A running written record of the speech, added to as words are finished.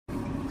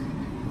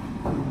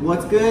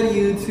What's good,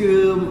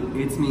 YouTube?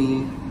 It's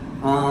me.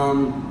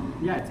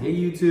 Yeah, it's hey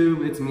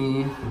YouTube, it's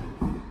me.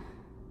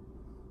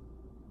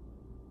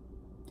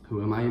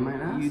 Who am I, you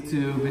might ask?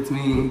 YouTube, it's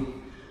me.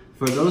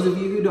 For those of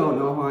you who don't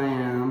know who I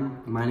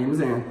am, my name is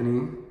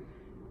Anthony.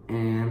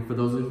 And for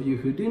those of you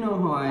who do know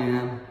who I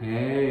am,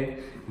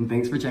 hey, and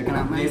thanks for checking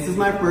out This is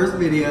my first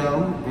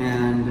video,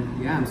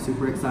 and yeah, I'm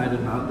super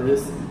excited about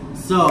this.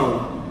 So,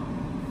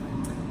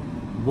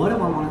 what do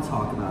I want to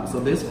talk about? So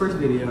this first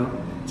video,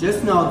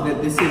 just know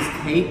that this is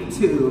take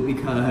 2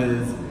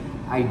 because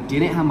I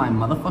didn't have my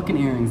motherfucking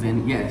earrings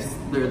in. Yes,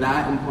 they're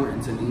that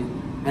important to me.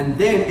 And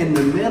then in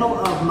the middle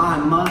of my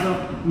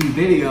motherfucking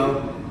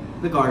video,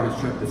 the garbage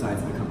truck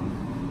decides to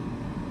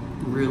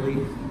come.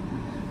 Really?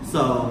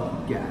 So,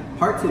 yeah,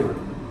 part 2.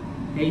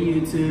 Hey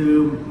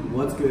YouTube,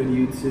 what's good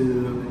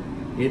YouTube?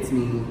 It's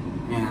me,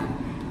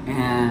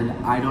 and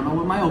I don't know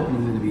what my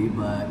opening's gonna be,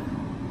 but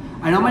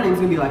I know my name's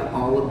gonna be like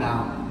all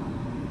about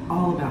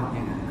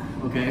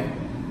Ant, okay?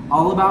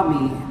 All about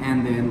me,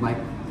 and then like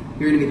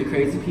you're gonna be the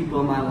crazy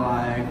people in my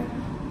life.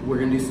 We're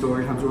gonna do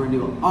story times. We're gonna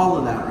do all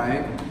of that,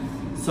 right?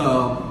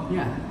 So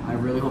yeah, I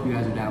really hope you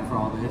guys are down for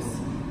all this.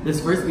 This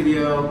first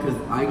video, because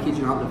I kid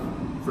you not, the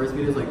first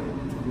video is like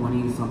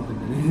 20 something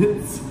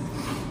minutes.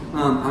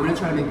 I'm gonna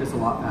try to make this a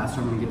lot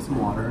faster. I'm gonna get some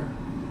water.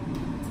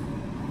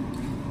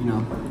 You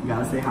know, you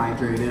gotta stay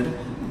hydrated.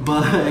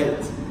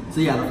 But so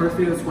yeah, the first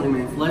video is 20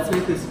 minutes. Let's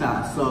make this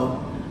fast. So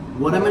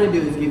what I'm gonna do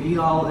is give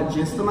you all a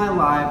gist of my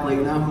life, let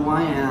you know who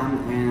I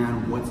am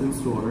and what's in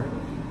store.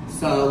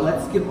 So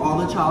let's skip all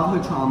the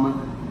childhood trauma.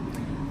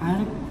 I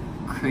had a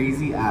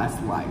crazy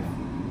ass life,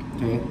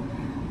 okay?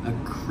 A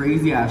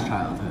crazy ass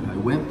childhood. I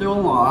went through a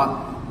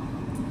lot.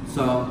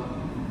 So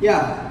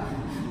yeah,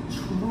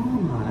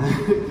 trauma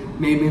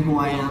made me who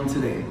I am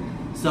today.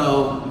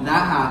 So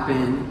that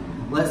happened.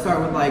 Let's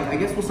start with like, I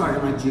guess we'll start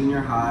in like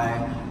junior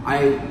high.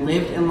 I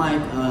lived in like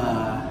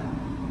a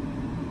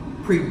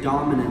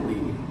predominantly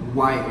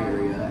white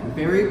area,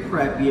 very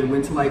preppy. I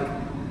went to like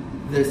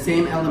the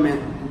same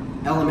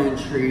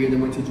elementary,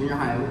 then went to junior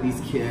high with these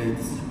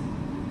kids.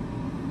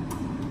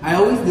 I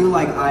always knew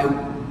like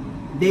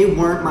they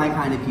weren't my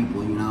kind of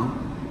people, you know?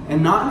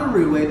 And not in a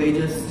rude way, they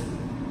just,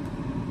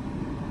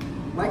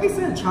 like I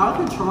said,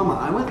 childhood trauma.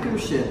 I went through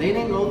shit. They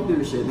didn't go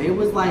through shit. They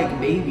was like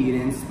babied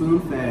and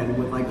spoon fed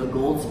with like a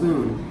gold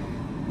spoon.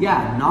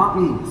 Yeah, not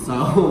me.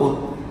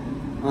 So,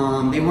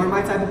 they weren't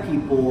my type of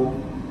people.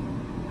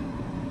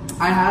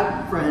 I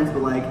had friends,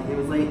 but like, it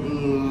was like,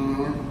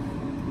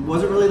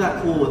 wasn't really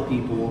that cool with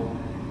people.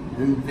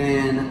 And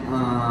then,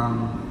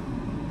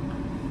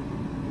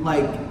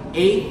 like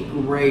 8th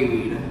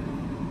grade,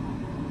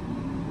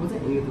 was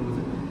it 8th or was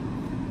it 9th?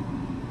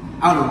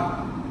 I don't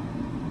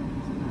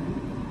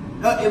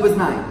know. It was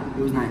 9th.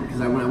 It was 9th, because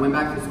when I went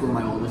back to school,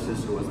 my older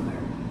sister wasn't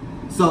there.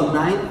 So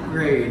 9th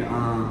grade, I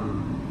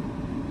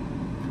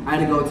had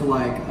to go to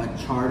like a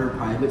charter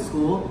private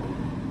school.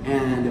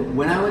 And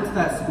when I went to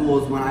that school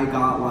is when I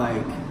got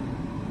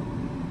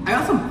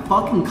some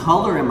fucking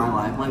color in my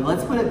life. Like,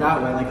 let's put it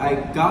that way. Like, I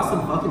got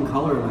some fucking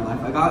color in my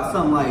life. I got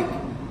some like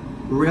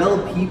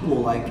real people,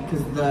 like,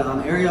 because the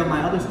area of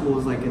my other school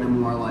was like in a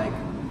more like,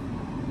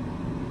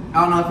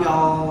 I don't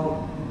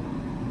know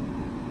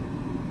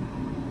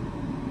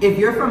if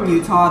you're from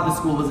Utah, the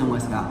school was in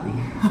West Valley.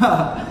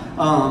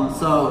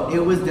 So it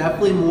was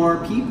definitely more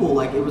people,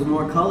 like it was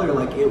more color,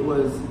 like it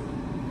was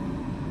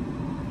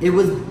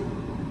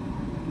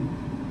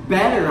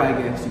better, I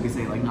guess you could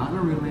say, like not in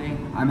a rude way.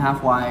 I'm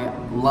half white,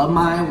 love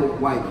my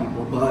white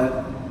people,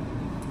 but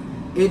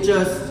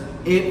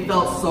it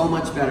felt so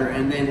much better.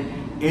 And then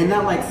in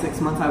that like 6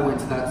 months I went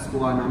to that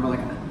school, I remember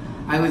like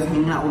I was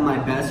hanging out with my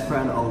best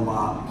friend a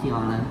lot,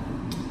 Kiana.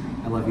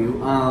 I love you.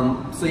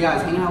 So yeah, I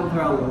was hanging out with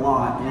her a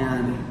lot,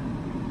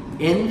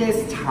 and in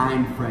this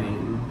time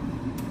frame,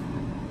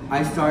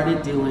 I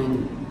started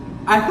doing,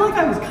 I feel like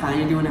I was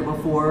kind of doing it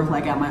before,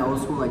 like at my old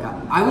school, like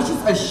I was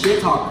just a shit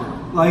talker.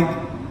 Like,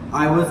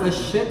 I was a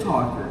shit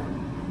talker.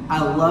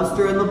 I loved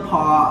stirring the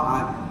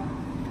pot.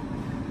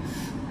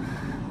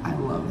 I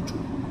loved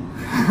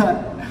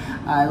drama.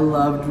 I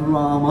loved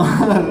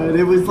drama.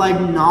 It was like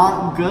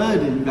not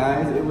good, you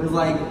guys. It was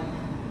like,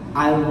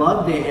 I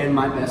loved it, and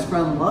my best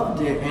friend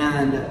loved it.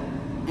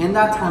 And in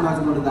that time I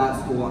was going to that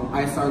school,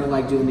 I started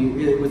like doing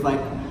it was like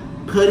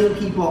putting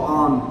people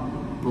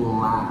on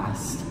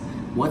blast.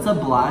 What's a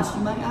blast,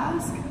 you might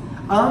ask?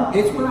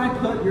 It's when I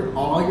put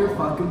all your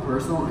fucking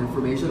personal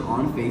information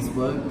on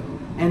Facebook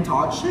and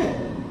talk shit.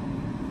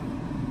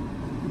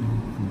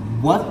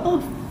 What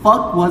the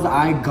fuck was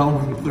I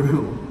going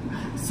through?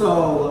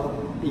 So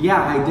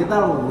yeah, I did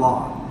that a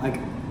lot,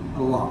 like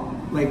a lot.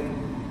 Like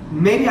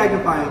maybe I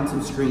could find some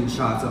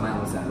screenshots of my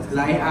own status, because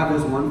I have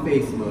this one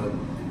Facebook.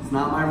 It's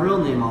not my real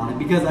name on it,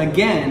 because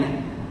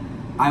again,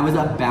 I was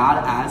a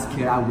badass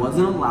kid. I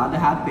wasn't allowed to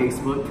have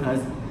Facebook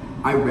because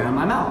I ran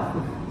my mouth.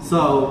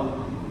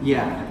 So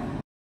yeah.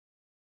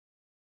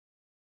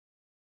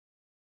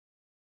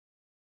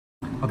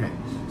 Okay,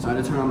 so I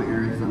had to turn on my ear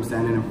because I'm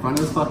standing in front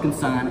of the fucking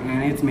sun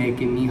and it's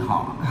making me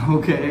hot,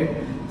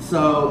 okay?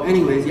 So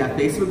anyways, yeah,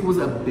 Facebook was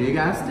a big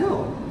ass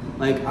deal.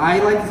 Like, I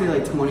like to say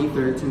like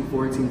 2013,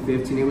 14,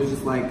 15, it was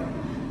just like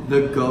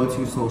the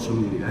go-to social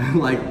media,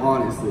 like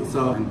honestly.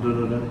 So,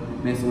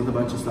 mixing with a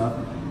bunch of stuff.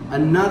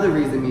 Another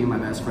reason me and my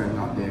best friend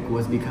got big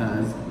was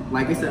because,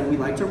 like I said, we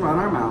like to run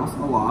our mouths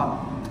a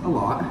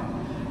lot.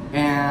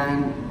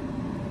 And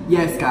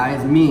yes,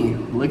 guys,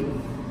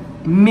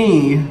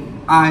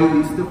 I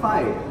used to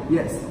fight.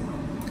 Yes,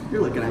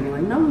 you're looking at me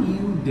like, no,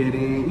 you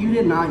didn't. You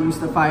did not used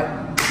to fight.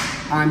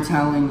 I'm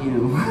telling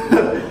you.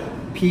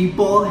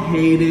 People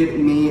hated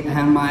me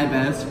and my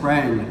best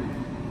friend.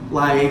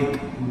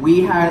 Like,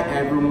 we had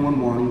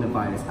everyone wanting to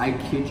fight us. I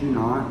kid you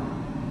not.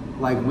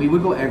 Like, we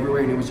would go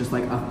everywhere and it was just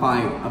like a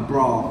fight, a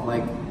brawl.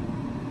 Like,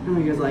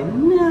 and you guys like,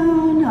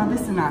 no,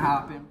 this did not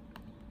happen.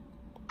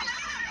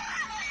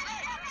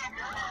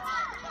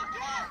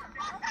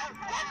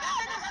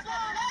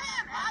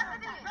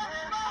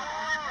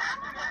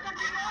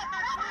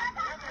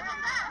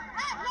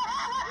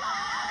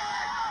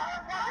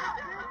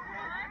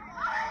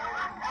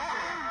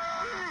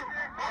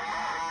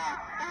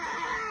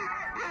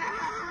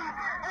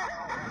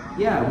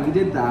 Yeah, we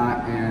did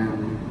that,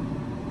 and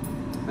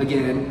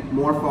again,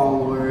 more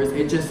followers.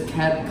 It just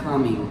kept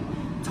coming.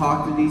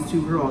 Talked to these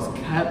two girls,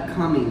 kept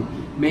coming.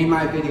 Made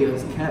my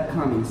videos, kept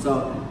coming.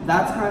 So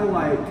that's kind of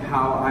like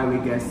how I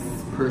would guess,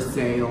 per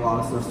se, a lot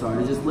of stuff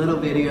started. Just little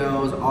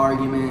videos,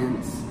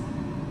 arguments.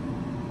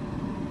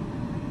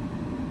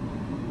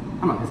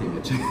 I'm not gonna say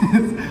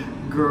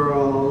bitches.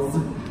 Girls.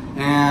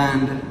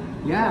 And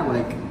yeah,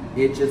 like,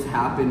 it just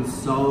happened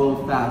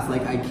so fast.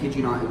 Like, I kid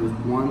you not, it was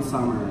one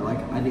summer. Like,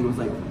 I think it was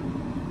like,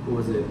 what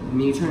was it?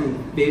 Me turning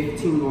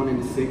 15 going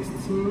into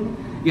 16?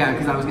 Yeah,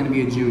 because I was gonna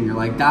be a junior.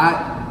 Like,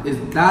 that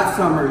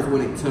summer is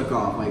when it took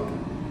off. Like,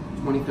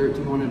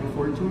 2013 going into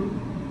 14?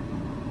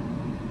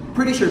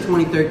 Pretty sure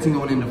 2013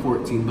 going into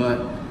 14,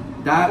 but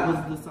that was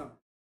the summer.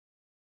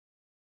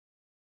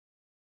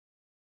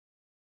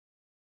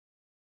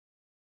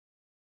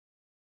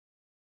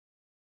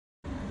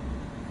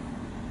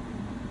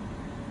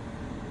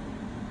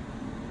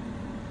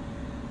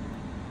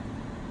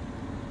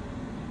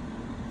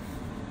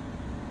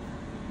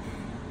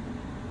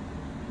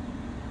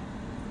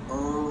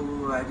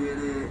 I did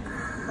it.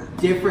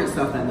 Different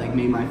stuff that like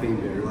made my fame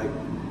bigger. Like,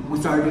 we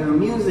started doing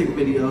music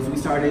videos, we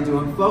started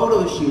doing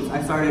photo shoots,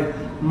 I started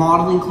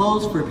modeling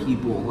clothes for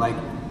people. Like,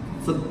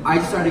 so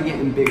I started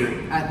getting bigger.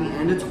 At the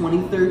end of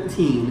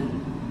 2013,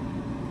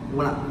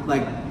 when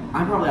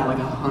I'm probably at like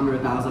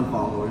 100,000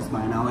 followers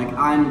by now. Like,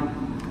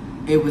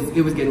 it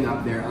was getting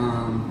up there.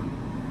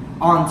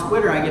 On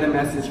Twitter, I get a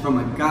message from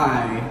a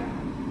guy,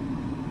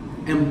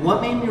 and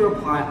what made me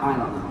reply, I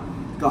don't know.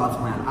 God's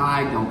plan,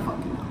 I don't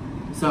fucking know.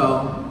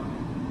 So,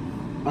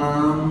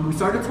 we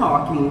started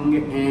talking,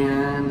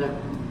 and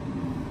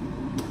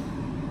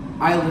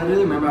I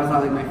literally remember I was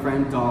at like my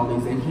friend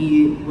Dolly's, and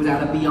he was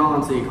at a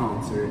Beyonce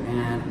concert,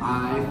 and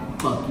I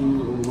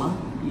fucking love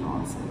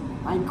Beyonce.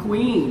 My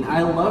queen,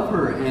 I love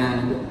her,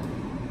 and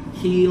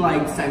he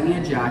like sent me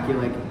a jacket,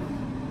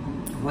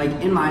 like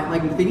in my,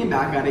 like thinking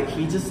back at it,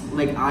 he just,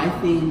 like, I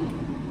think,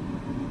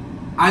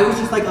 I was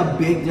just like a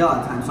big deal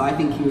at the time, so I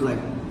think he was like,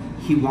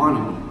 he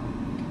wanted me.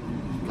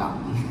 He got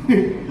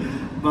me.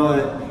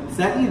 But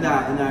sent me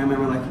that, and then I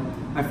remember like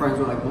my friends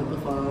were like, what the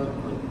fuck,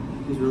 like,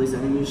 he's really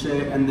sending you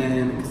shit. And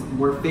then, cause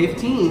we're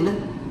 15,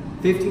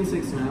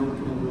 16, I don't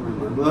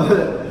remember,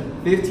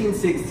 but 15,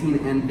 16,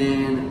 and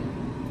then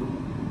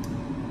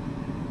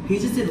he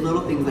just did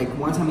little things. Like,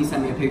 one time he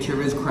sent me a picture of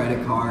his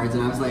credit cards,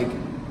 and I was like,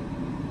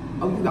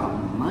 oh, you got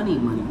money,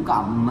 you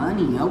got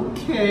money,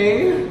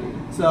 okay.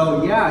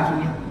 So yeah,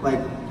 he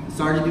like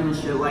started doing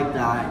shit like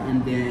that,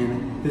 and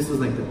then this was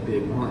like the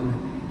big one.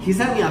 He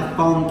sent me a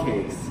phone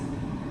case.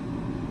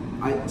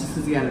 Just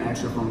because he had an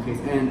extra phone case,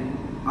 and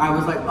I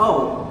was like,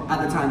 oh,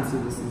 at the time, so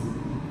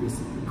this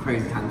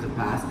crazy times have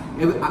passed.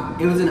 It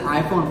was an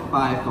iPhone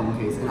 5 phone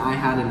case, and I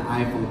had an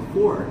iPhone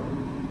 4,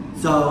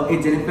 so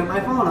it didn't fit my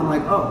phone. I'm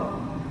like, oh,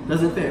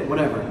 doesn't fit,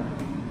 whatever.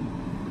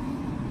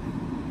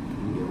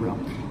 Get real.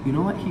 You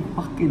know what he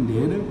fucking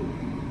did?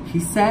 He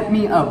sent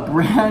me a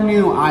brand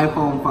new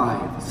iPhone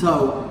 5.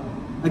 So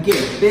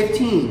again,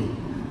 15.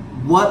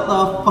 What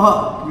the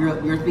fuck?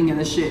 You're thinking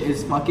this shit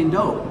is fucking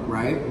dope,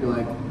 right? You're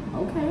like,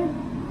 okay,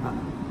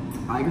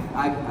 I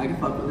can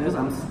fuck with this.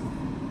 I'm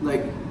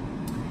like,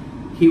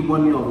 he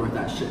won me over with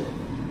that shit.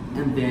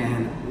 And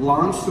then,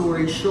 long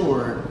story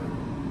short,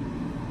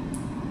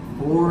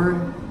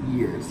 4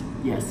 years.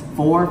 Yes,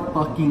 4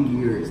 fucking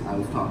years I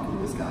was talking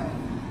to this guy.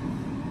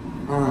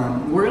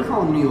 We're gonna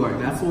call him New York.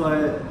 That's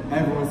what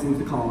everyone seems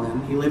to call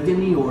him. He lived in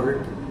New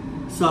York.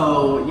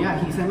 So yeah,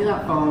 he sent me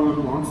that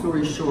phone. Long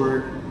story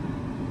short,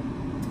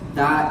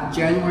 that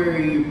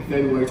January,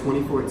 February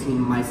 2014,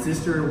 my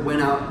sister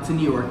went out to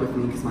New York with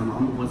me because my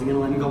mom wasn't gonna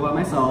let me go by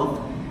myself.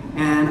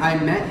 And I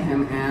met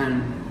him,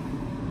 and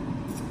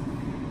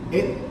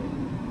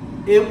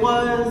it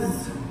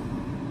was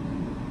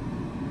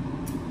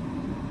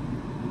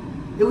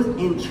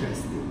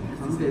interesting.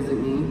 Come visit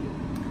me.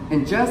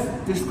 And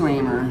just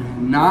disclaimer,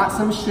 not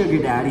some sugar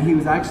daddy. He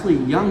was actually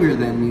younger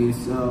than me,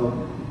 so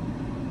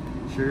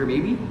sugar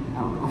baby? I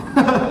don't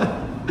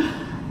know.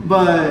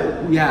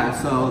 But yeah,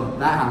 so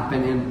that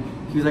happened, and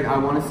he was like, I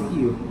want to see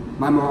you.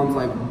 My mom's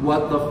like,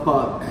 what the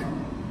fuck?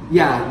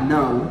 Yeah,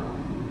 no.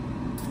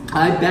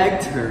 I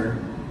begged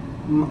her.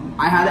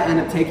 I had to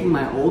end up taking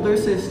my older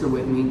sister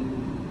with me.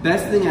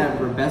 Best thing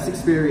ever, best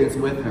experience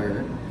with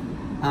her.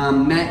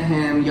 Met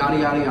him, yada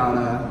yada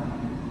yada.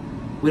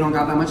 We don't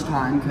got that much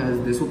time because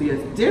this will be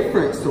a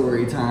different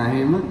story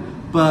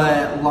time.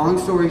 But long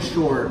story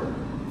short,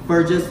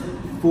 for just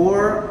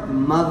 4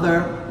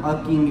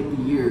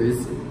 motherfucking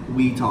years,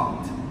 we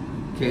talked.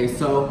 Okay,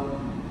 so,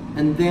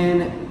 and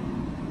then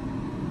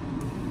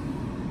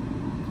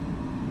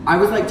I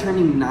was like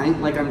turning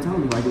 9, like I'm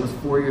telling you, like it was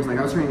 4 years, like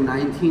I was turning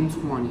 19,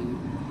 20.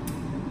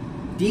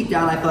 Deep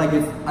down, I feel like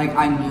it's, like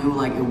I knew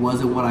like it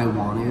wasn't what I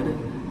wanted,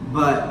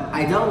 but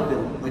I dealt with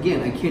it.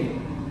 Again, a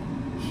kid,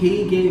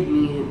 he gave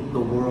me the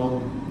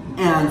world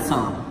and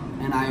some,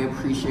 and I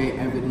appreciate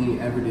everything he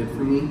ever did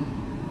for me.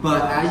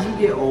 But as you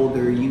get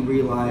older, you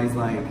realize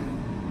like,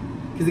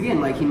 because again,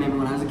 like he met me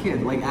when I was a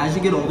kid. Like as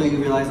you get older, you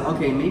realize,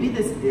 okay, maybe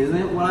this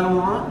isn't what I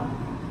want.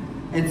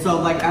 And so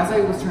like as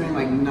I was turning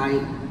like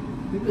maybe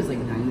it was like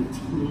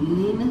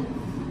 19,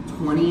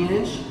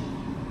 20-ish,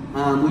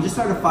 we just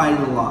started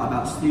fighting a lot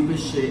about stupid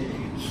shit.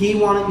 He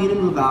wanted me to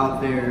move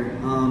out there.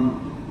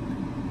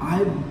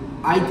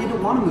 I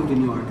didn't want to move to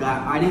New York.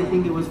 I didn't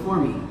think it was for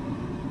me.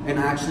 And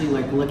actually,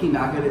 like looking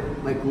back at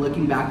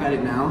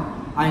it now,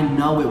 I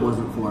know it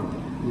wasn't for me.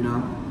 You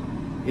know,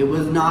 it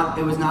was not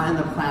in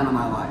the plan of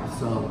my life.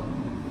 So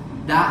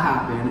that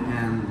happened,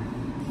 and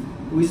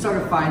we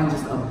started fighting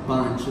just a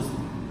bunch of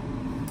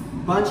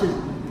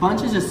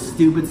just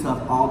stupid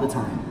stuff all the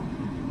time.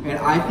 And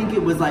I think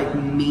it was like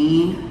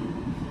me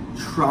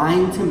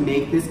trying to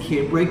make this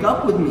kid break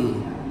up with me.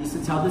 I used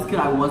to tell this kid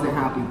I wasn't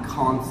happy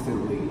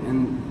constantly,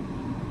 and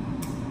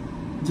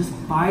just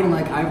fighting.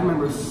 Like I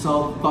remember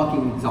so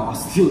fucking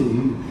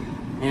exhausting,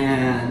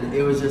 and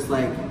it was just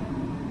like,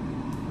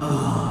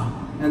 ugh.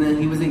 And then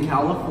he was in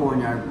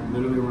California, I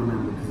literally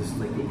remember because this is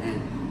like the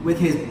end, with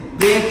his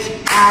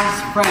bitch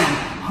ass friend.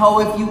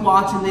 Ho, if you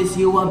watching this,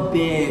 you a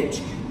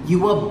bitch.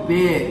 You a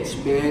bitch,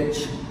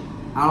 bitch.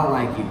 I don't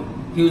like you.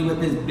 He was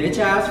with his bitch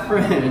ass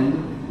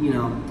friend. You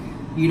know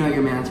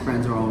your man's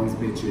friends are always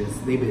bitches.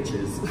 They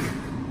bitches.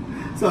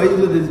 So he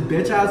was with his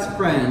bitch ass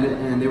friend,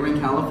 and they were in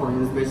California.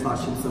 This bitch thought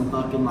she was some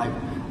fucking like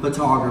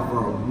photographer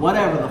or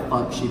whatever the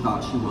fuck she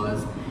thought she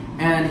was.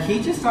 And he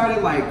just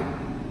started like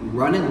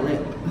running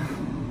lip.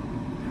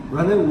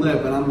 Running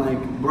lip, and I'm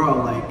like,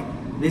 bro, like,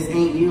 this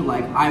ain't you.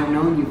 Like, I've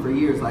known you for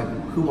years. Like,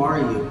 who are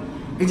you?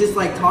 And just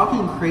like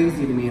talking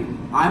crazy to me, and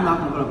I'm not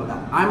gonna put up with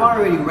that. I'm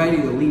already ready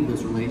to leave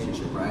this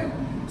relationship, right?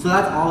 So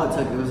that's all it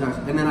took. It was,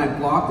 and then I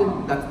blocked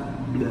him. That's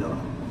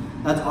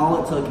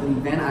all it took.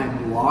 And then I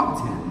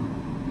blocked him.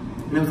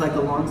 And it was like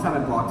the longest time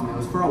I blocked him. It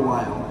was for a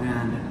while,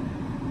 and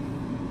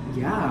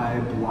yeah, I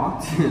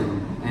blocked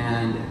him,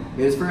 and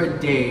it was for a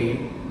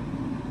day.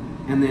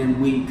 And then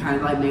we kind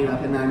of like made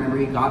up, and then I remember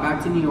he got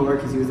back to New York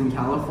because he was in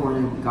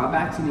California, got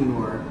back to New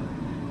York,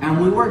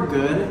 and we were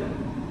good.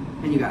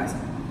 And you guys,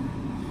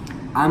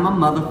 I'm a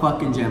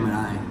motherfucking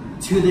Gemini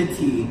to the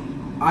T.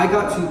 I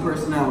got 2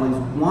 personalities.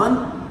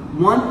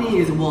 One thing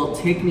is, will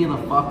tick me the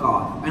fuck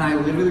off. And I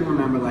literally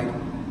remember like,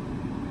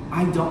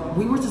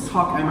 we were just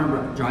talking. I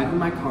remember driving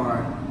my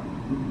car,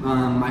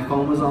 my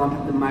phone was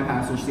on my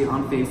passenger seat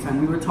on FaceTime.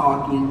 We were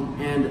talking,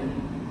 and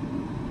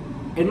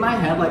in my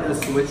head, like a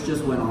switch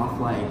just went off.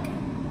 Like,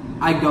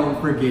 I don't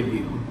forgive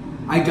you.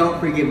 I don't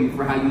forgive you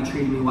for how you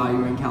treated me while you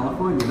were in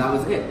California. That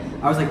was it.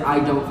 I was like,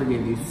 I don't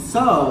forgive you.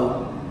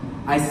 So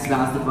I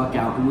spazzed the fuck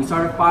out, and we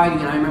started fighting.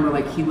 And I remember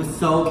like he was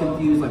so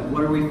confused. Like,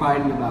 what are we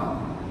fighting about?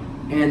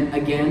 And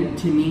again,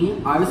 to me,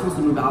 I was supposed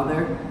to move out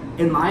there.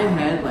 In my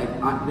head, like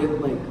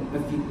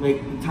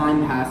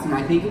time passed, and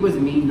I think it was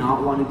me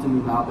not wanting to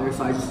move out there.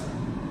 So I just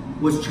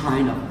was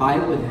trying to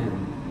fight with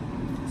him.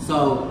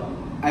 So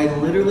I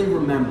literally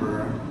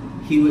remember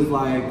he was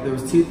like, there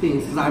was 2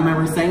 things, because I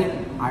remember this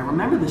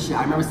shit.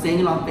 I remember saying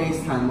it on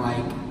FaceTime,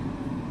 like,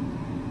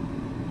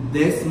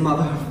 this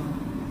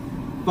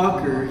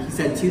motherfucker, he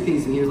said 2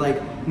 things to me. He was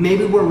like,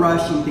 maybe we're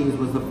rushing things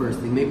was the first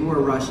thing. Maybe we're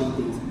rushing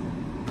things.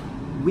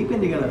 We've been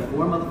together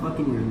 4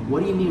 motherfucking years.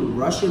 What do you mean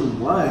rushing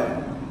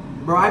what?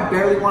 Bro, I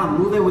barely want to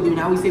move in with you.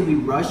 Now we say we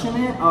rushing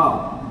it?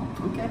 Oh,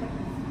 okay.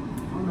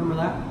 I remember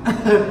that.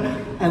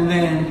 And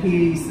then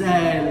he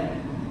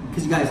said,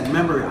 because you guys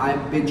remember,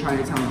 I've been trying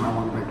to tell him I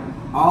want a break.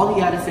 All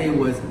he had to say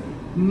was,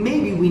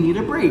 maybe we need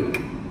a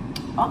break.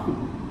 Oh,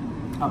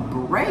 a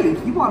break?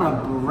 You want a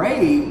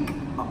break?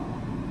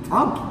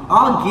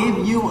 I'll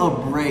give you a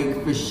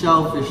break for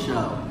show.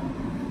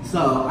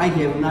 So I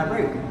gave him that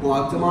break.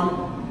 Blocked him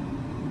on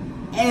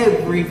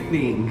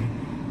everything,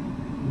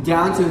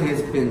 down to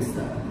his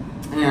Finsta.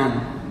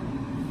 And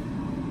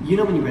you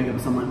know when you break up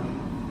with someone,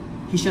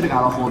 he should have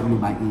got a hold of me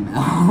by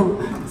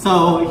email.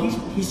 So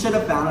he should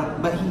have found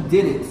it, but he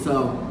didn't.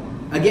 So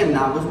again,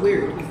 that was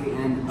weird. That's the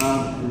end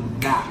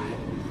of that.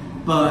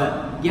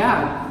 But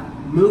yeah,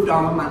 moved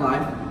on with my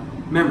life.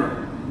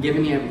 Remember,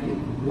 giving me everything.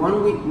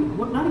 1 week,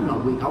 not even a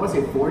week, I would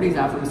say 4 days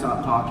after we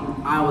stopped talking,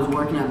 I was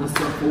working at the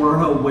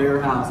Sephora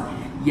warehouse.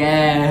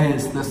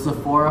 Yes, the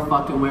Sephora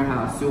fucking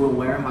warehouse, doing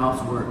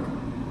warehouse work.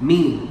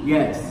 Me,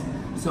 yes.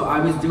 So I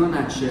was doing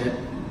that shit.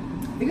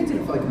 I think I did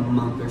it for like a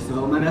month or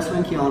so. My best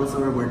friend Kiana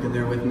started working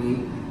there with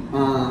me.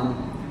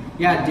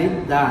 Yeah, I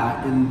did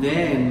that, and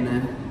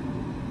then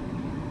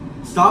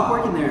stopped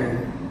working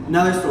there.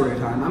 Another story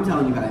time. I'm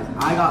telling you guys,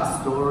 I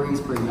got stories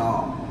for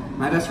y'all.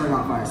 My best friend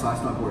got fired, so I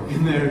stopped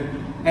working there.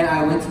 And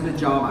I went to the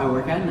job I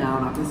work at now,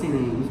 not to say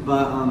names,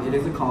 but it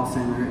is a call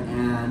center,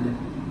 and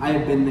I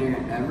have been there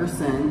ever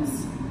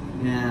since.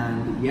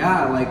 And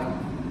yeah, like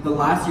the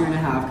last year and a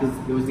half, because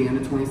it was the end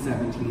of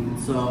 2017,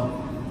 so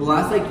the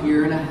last like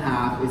year and a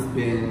half has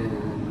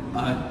been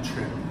a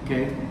trip,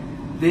 okay?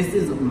 This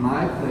is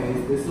my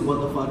place, this is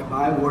what the fuck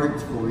I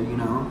worked for, you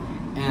know?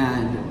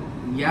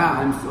 And yeah,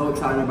 I'm so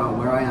excited about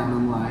where I am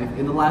in life.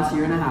 In the last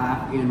year and a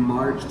half, in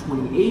March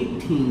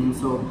 2018,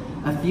 so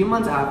a few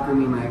months after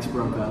me and my ex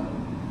broke up.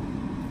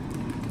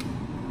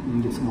 Let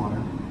me get some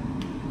water.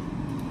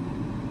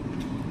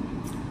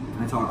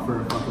 I talk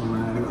for a fucking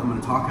ride. I'm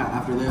gonna talk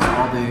after this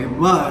all day,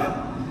 but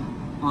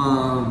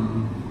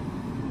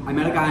I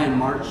met a guy in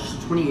March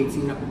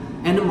 2018,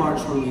 end of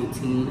March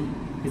 2018.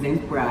 His name's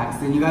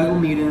Braxton. You guys will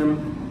meet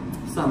him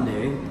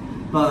someday,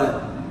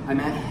 but I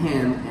met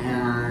him,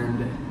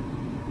 and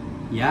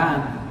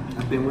yeah,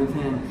 I've been with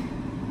him.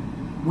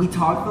 We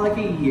talked for like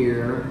a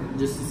year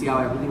just to see how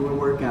everything would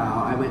work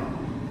out.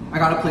 I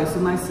got a place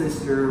with my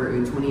sister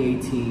in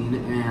 2018,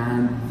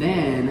 and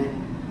then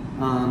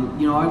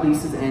you know, our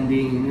lease is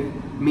ending.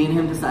 Me and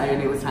him decided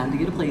it was time to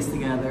get a place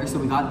together, so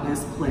we got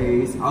this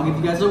place. I'll give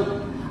you guys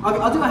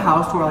I'll do a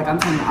house tour. Like I'm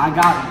telling you, I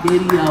got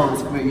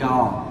videos for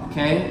y'all.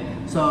 Okay,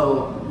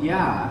 so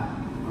yeah,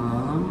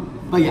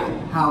 but yeah,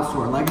 house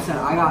tour. Like I said,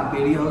 I got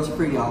videos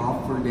for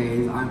y'all for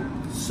days.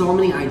 So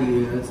many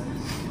ideas.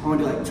 I want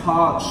to do like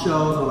talk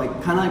shows or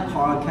like kind of like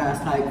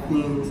podcast type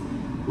things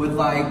with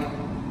like,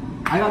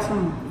 I got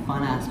some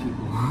fun ass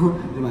people.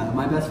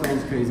 My best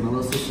friend's crazy, my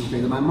little sister's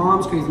crazy, my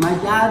mom's crazy, my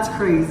dad's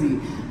crazy,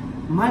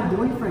 my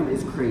boyfriend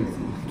is crazy,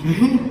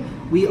 okay?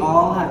 We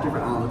all have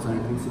different outlets on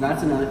everything, so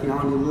that's another thing. I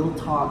want to do little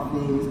talk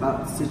things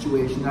about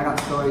situations. I got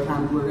story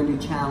times, we're going to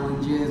do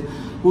challenges,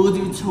 we'll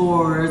do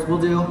tours,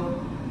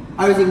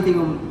 I was even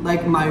thinking,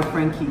 like my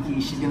friend Kiki,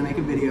 she's gonna make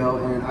a video,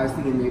 and I was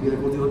thinking maybe like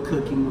we'll do a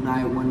cooking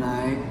night one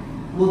night.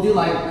 We'll do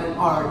like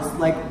arts,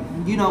 like,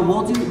 you know,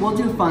 we'll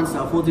do fun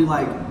stuff. We'll do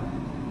like,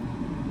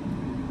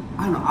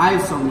 I don't know, I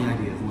have so many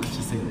ideas, let's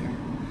just say there.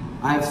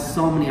 I have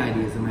so many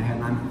ideas in my head,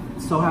 and I'm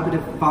so happy to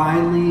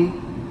finally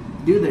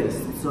do this.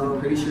 So I'm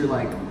pretty sure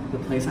like the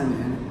place I'm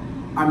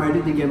in, I'm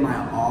ready to give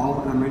my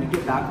all, and I'm ready to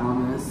get back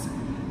on this.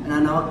 And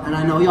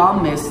I know y'all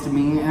missed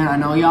me, and I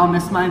know y'all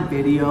missed my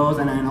videos,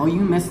 and I know you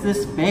missed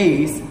this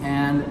face,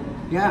 and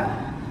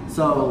yeah.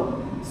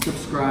 So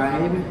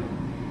subscribe,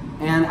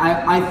 and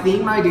I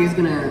think my day's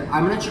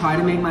I'm gonna try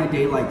to make my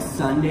day like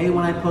Sunday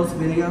when I post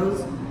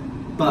videos,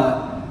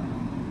 but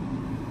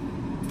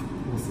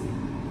we'll see.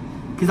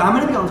 Cause I'm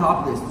gonna be on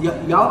top of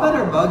this. Y'all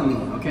better bug me,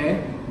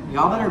 okay?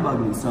 Y'all better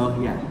bug me. So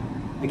yeah.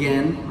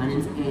 Again, my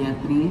name's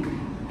Anthony,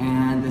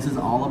 and this is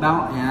All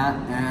About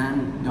Ant,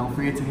 and don't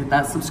forget to hit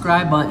that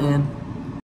subscribe button.